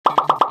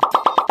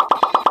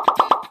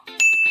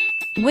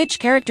Which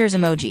character's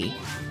emoji?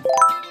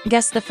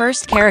 Guess the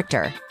first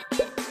character.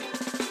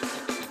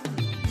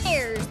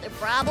 Here's the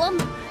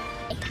problem.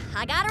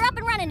 I got her up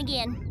and running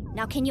again.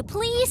 Now can you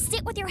please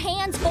sit with your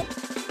hands full?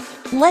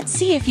 Let's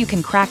see if you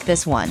can crack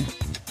this one.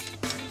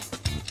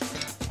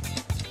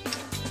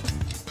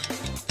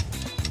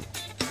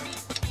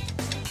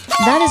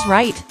 That is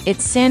right,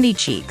 it's Sandy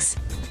Cheeks.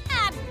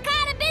 I'm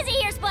kinda busy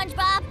here,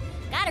 SpongeBob.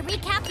 Gotta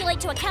recalculate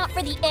to account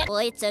for the Well,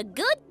 it's a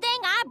good thing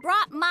I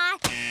brought my...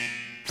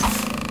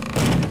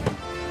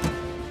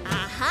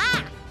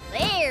 Aha!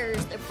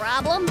 There's the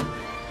problem.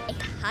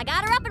 I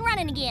got her up and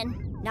running again.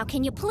 Now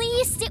can you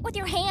please sit with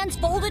your hands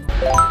folded?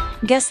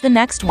 Guess the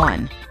next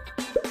one.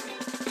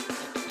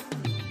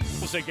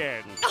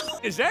 Again.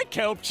 Is that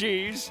kelp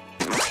cheese?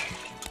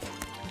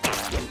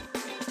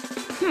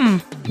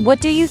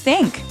 What do you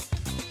think?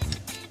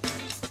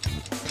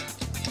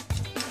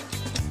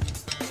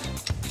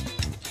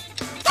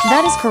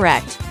 That is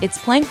correct. It's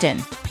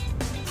Plankton.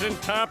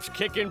 And Top's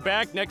kicking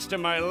back next to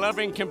my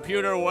loving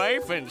computer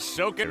wife and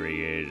soaking. There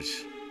he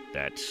is.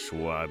 That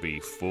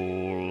swabby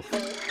fool.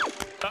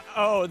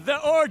 Oh, the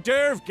hors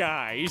d'oeuvre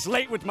guy. He's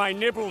late with my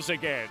nibbles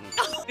again.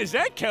 Is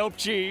that kelp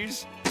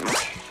cheese?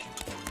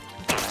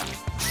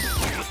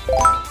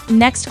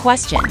 Next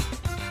question.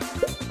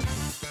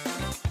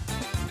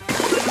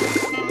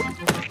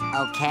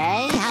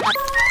 Okay,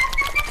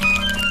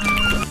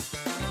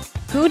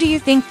 Who do you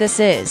think this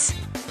is?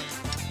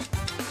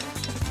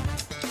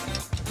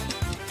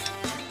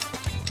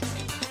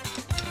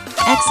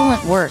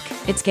 Excellent work.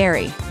 It's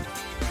Gary.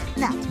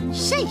 no,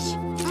 sheesh.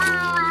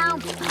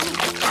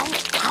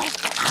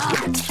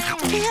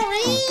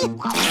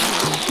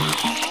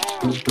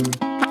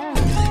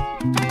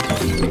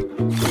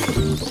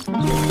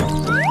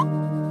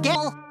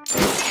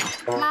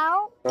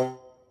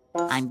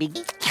 I'm big.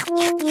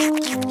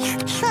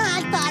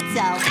 I thought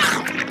so.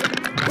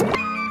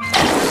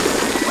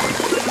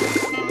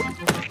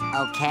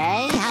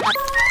 Okay,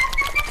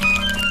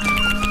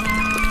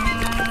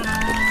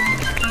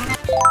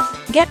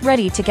 Get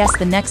ready to guess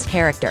the next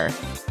character.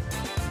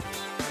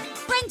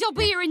 Friends will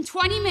be here in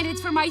 20 minutes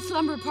for my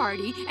slumber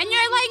party, and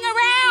you're laying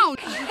around!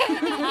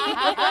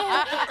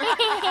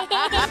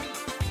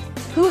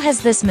 Who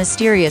has this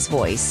mysterious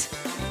voice?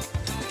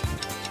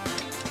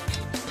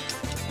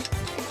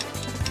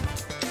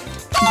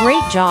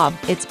 Great job,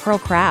 it's Pro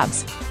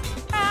Krabs.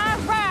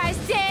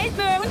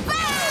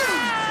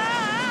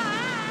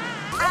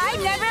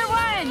 I'm number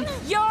 1,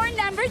 you're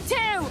number 2.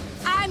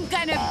 I'm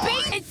gonna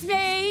beat it's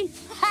me.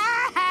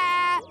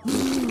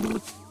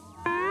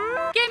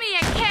 Give me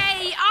a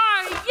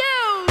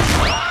K-R-U.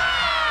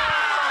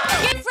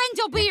 Your friends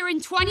will be here in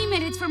 20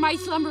 minutes for my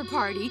slumber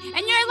party,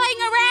 and you're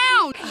laying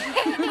around.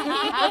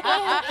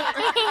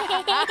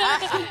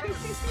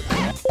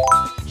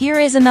 Here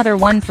is another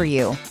one for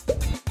you.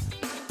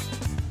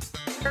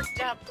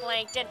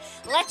 Plankton,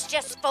 let's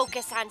just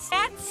focus on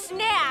that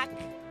snack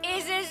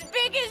is as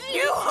big as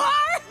you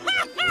are.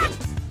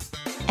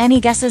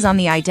 Any guesses on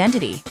the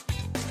identity?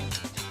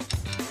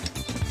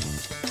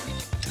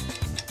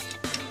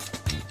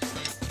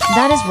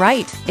 That is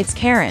right, it's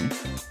Karen.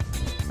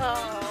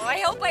 Oh,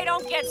 I hope I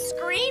don't get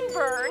screen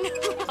burn.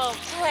 Oh,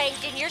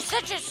 Plankton, you're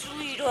such a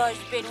sweet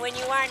husband when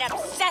you aren't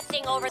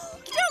obsessing over...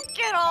 Don't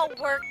get all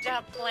worked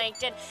up,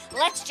 Plankton.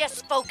 Let's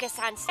just focus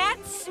on that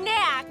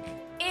snack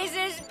is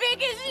as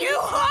big as you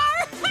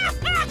are.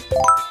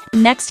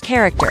 Next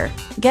character.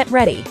 Get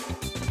ready.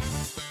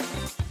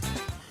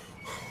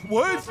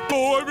 What?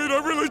 Oh, I mean, I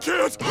really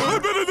can't. I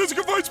bet in this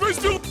confined space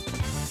still.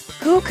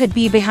 Who could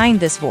be behind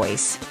this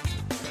voice?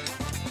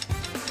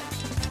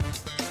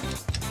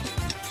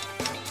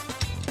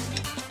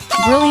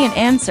 Brilliant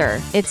answer.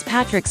 It's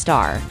Patrick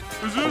Star.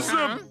 Is this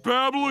that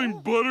babbling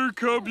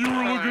buttercup you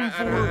were looking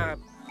for?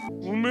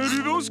 Well,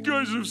 maybe those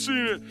guys have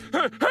seen it.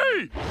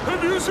 Hey!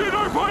 Have you seen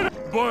our pineapple?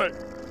 But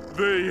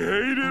they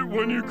hate it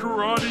when you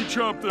karate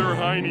chop their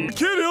hiney. I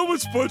can't help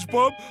it,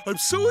 SpongeBob. I'm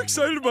so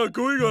excited about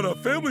going on a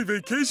family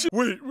vacation.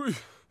 Wait.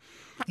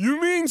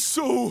 You mean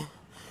so...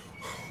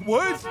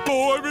 What?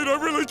 Oh, I mean, I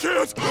really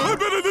can't. I've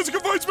been in this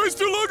confined space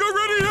too long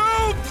already.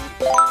 Help!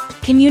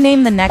 Can you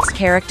name the next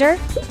character?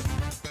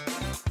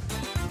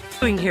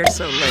 Doing here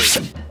so late.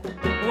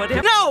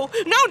 Whatever. No,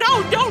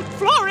 don't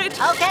floor it.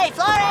 Okay,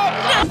 floor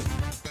it.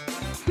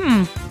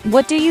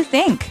 What do you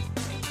think?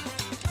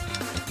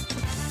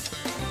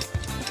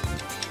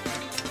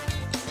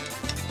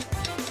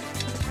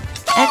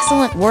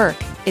 Excellent work.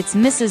 It's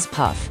Mrs.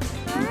 Puff.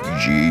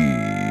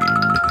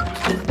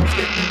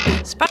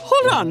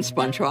 Hold on,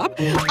 SpongeBob.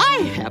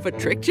 I have a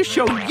trick to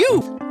show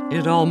you.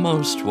 It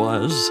almost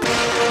was.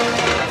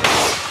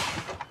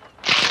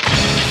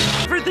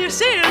 For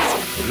this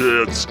is...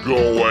 It's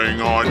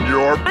going on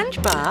your...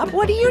 SpongeBob,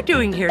 what are you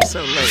doing here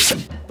so late?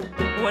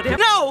 Whatever.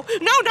 No,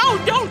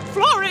 don't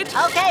floor it.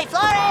 Okay,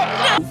 floor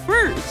it. No,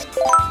 first.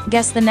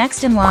 Guess the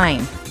next in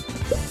line.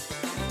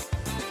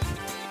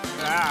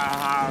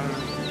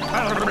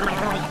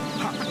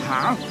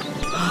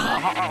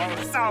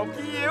 So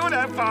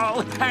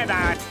beautiful.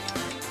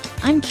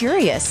 I'm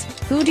curious.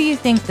 Who do you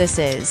think this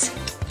is?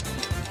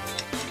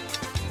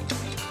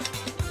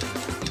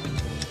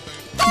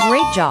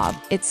 Great job,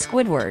 it's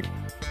Squidward.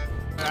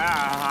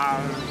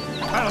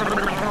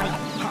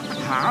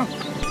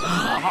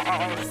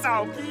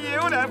 So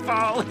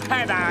beautiful,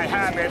 and I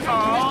have it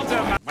all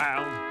to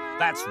well,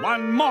 that's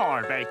one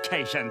more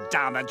vacation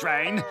down the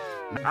drain.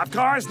 Of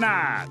course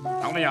not.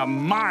 Only a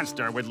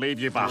monster would leave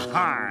you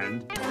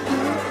behind.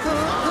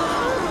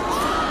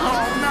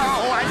 Oh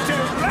no, I'm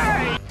too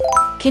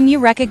late! Can you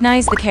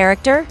recognize the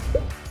character?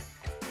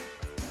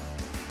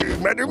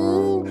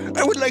 Madam,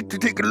 I would like to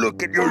take a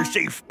look at your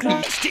safe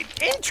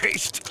state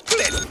interest.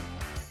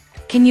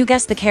 Can you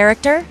guess the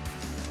character?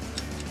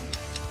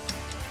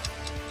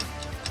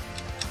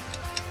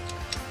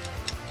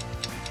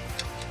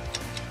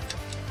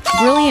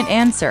 Brilliant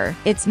answer.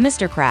 It's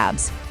Mr.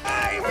 Krabs.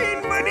 I'm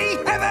in money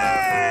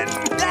heaven!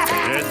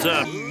 Heads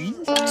up.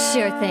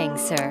 Sure thing,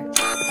 sir.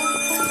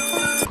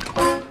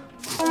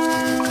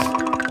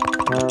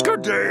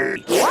 Good day.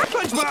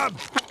 SpongeBob,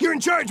 you're in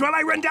charge while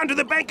I run down to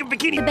the Bank of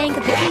Bikini. The Bank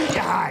of Bikini?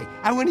 Hi,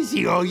 I want to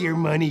see all your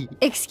money.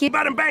 Excuse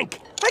Bottom Bank.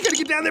 I gotta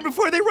get down there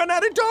before they run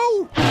out of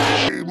dough.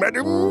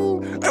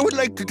 Madam, I would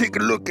like to take a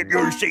look at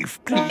your safe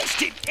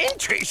state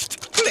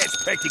interest.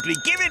 Let's practically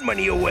giving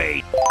money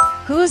away.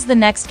 Who's the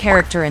next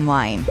character in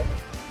line?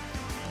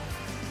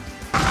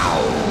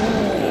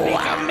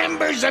 The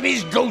members of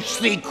his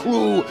ghostly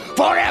crew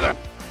forever.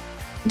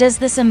 Does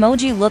this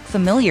emoji look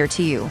familiar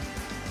to you?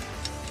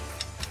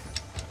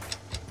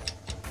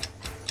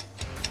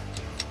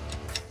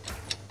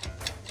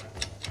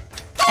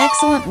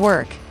 Excellent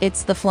work.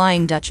 It's the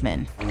Flying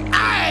Dutchman.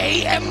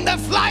 I am the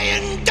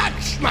Flying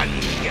Dutchman.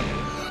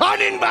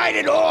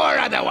 Uninvited or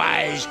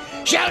otherwise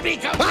shall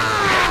become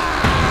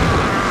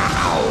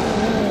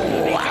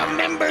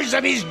members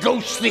of his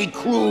ghostly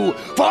crew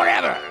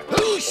forever.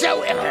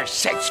 Whosoever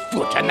sets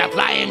foot on the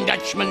Flying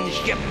Dutchman's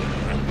ship.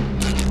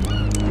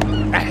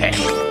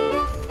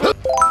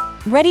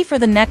 Ready for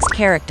the next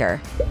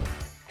character.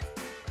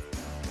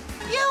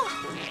 You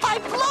are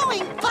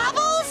blowing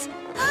bubbles?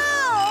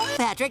 Oh!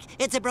 Patrick,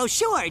 it's a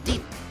brochure.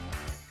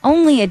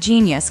 Only a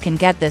genius can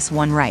get this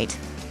one right.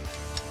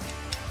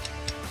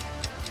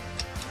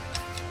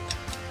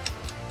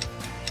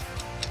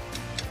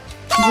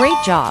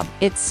 Great job,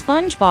 it's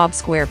SpongeBob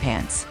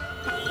SquarePants.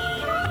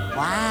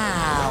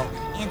 Wow.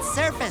 In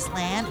surface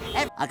land,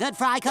 a good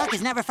fry cook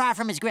is never far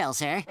from his grill,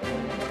 sir.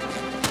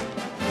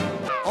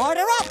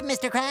 Order up,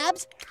 Mr.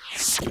 Krabs.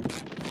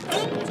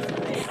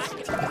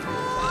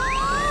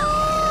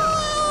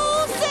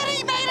 Oh,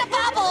 city made of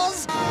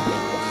bubbles.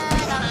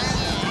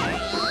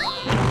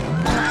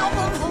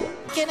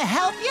 Can I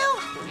help you?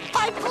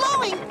 By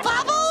blowing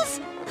bubbles?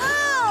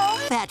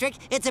 Oh. Patrick,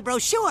 it's a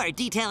brochure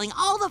detailing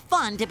all the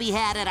fun to be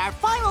had at our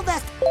final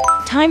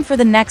Time for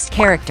the next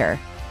character.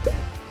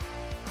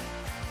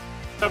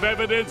 Of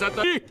evidence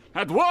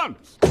at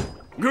once.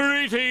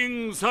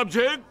 Greetings,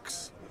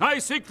 subjects. I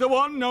seek the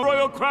one, no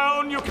royal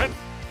crown you can.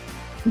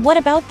 What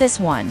about this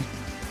one?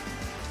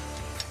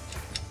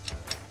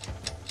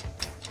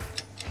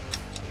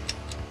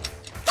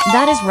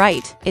 That is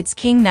right, it's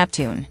King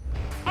Neptune.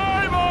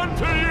 I'm on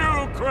to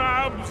you,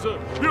 Krabs.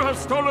 You have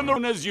stolen the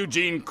as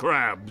Eugene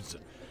Krabs.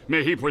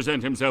 May he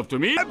present himself to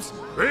me?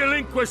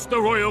 Relinquish the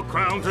royal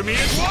crown to me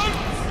at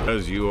once.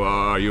 As you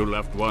are, you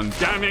left one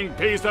damning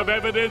piece of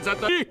evidence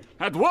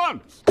at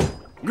once.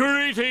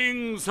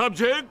 Greetings,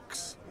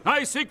 subjects.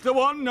 I seek the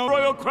one, no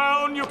royal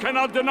crown you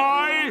cannot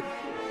deny.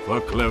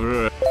 For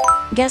clever.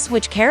 Guess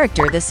which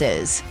character this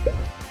is.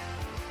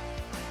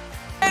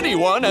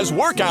 Anyone as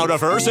workout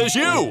averse as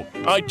you.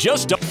 I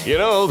just don't. You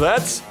know,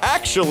 that's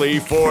actually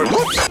for.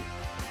 Whoops.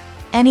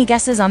 Any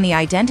guesses on the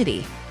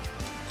identity?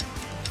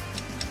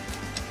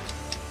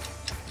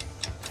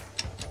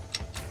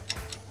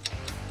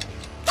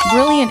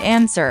 Brilliant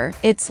answer.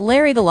 It's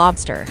Larry the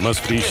Lobster.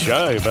 Must be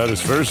shy about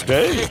his first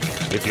day.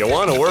 If you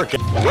want to work,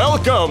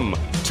 welcome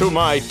to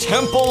my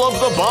Temple of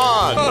the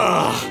Bond.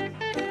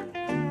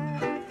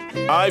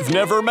 I've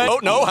never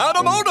don't know how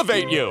to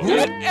motivate you.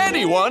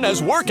 Anyone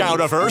as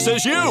workout averse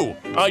as you.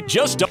 I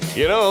just don't.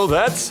 You know,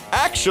 that's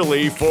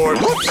actually for.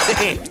 Whoops.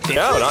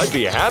 Out. I'd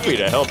be happy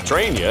to help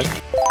train you.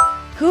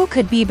 Who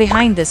could be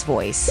behind this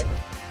voice?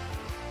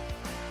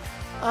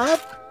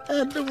 Up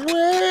and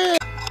away.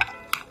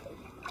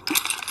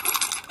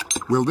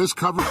 Will this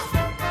cover?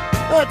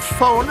 That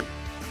phone.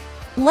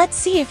 Let's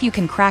see if you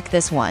can crack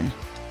this one.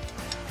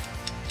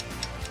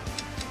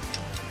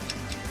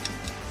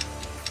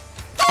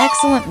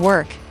 Excellent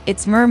work.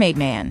 It's Mermaid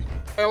Man.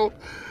 Well,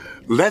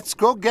 let's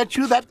go get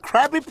you that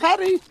Krabby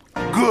Patty.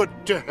 Good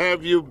to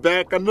have you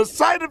back on the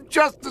side of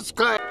justice,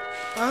 Krab.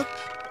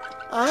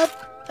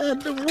 Up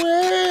and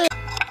away.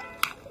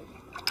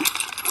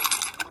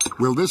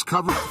 Will this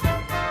cover?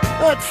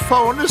 That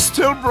phone is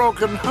still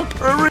broken.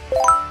 Hurry.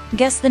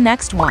 Guess the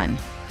next one.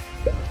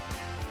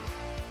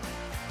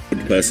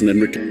 Good person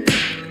and return.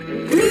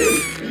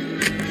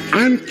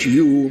 Aren't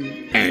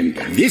you? And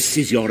this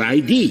is your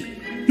ID.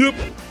 Yep.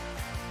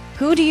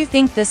 Who do you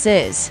think this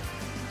is?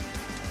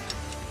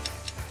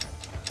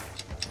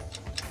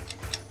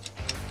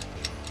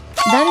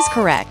 That is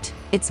correct.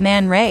 It's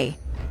Man Ray.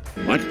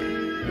 What?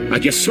 I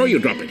just saw you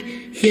drop it.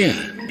 Here,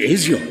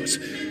 is yours.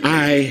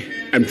 I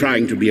am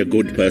trying to be a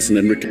good person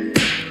and return.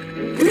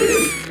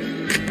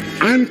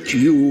 Aren't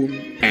you?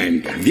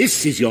 And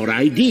this is your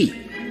ID.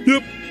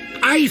 Yep,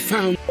 I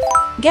found...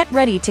 Get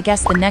ready to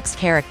guess the next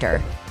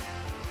character.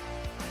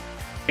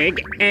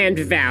 Big and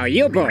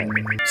valuable.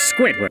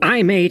 Squidward.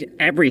 I made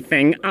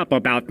everything up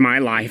about my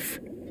life.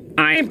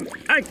 I'm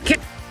a kid.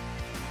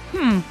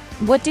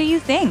 What do you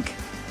think?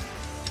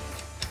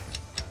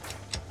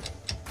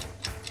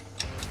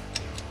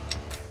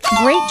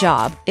 Great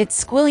job.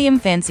 It's Squilliam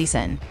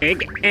Fancyson.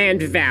 Big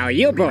and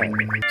valuable.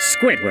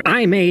 Squidward.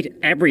 I made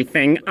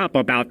everything up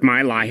about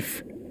my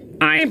life.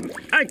 I'm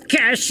a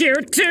cashier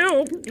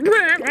too.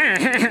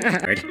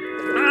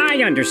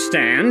 I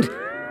understand.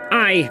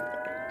 I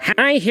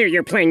hear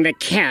you're playing the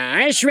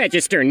cash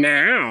register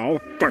now.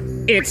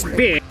 It's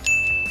big.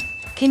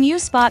 Can you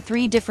spot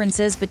 3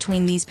 differences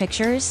between these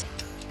pictures?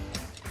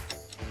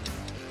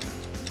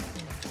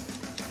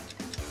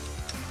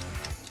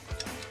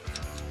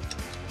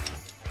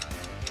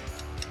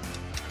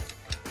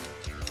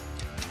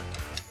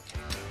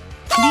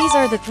 These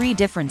are the 3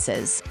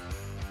 differences.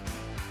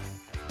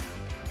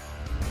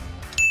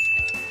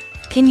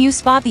 Can you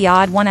spot the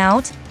odd one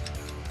out?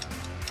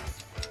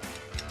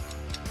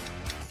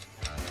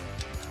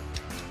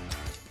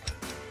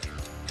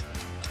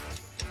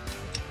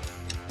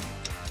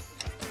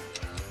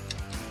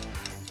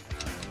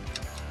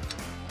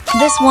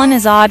 This one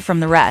is odd from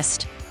the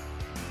rest.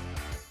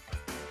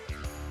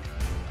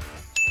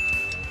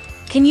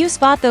 Can you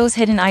spot those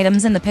hidden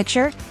items in the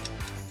picture?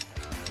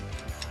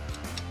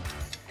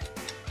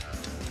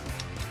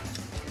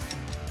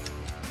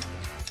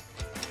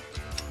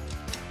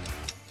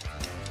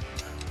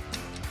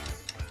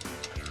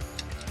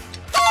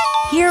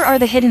 Here are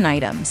the hidden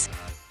items.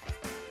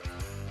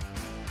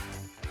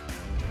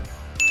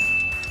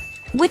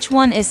 Which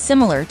one is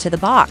similar to the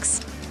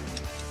box?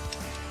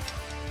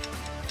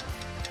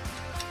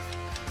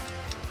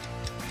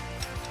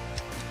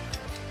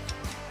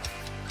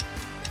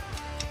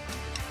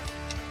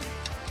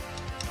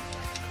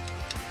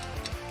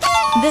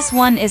 This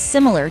one is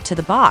similar to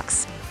the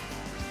box.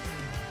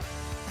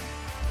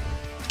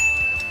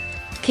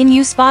 Can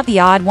you spot the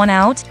odd one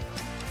out?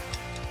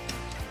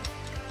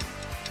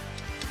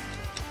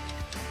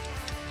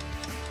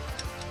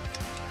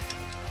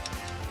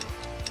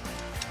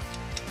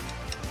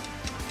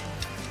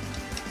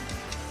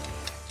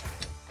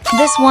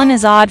 This one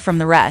is odd from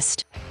the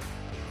rest.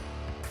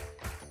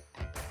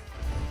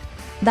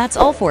 That's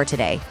all for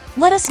today.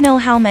 Let us know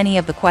how many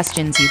of the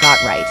questions you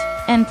got right.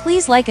 And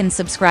please like and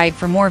subscribe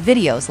for more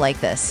videos like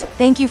this.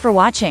 Thank you for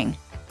watching.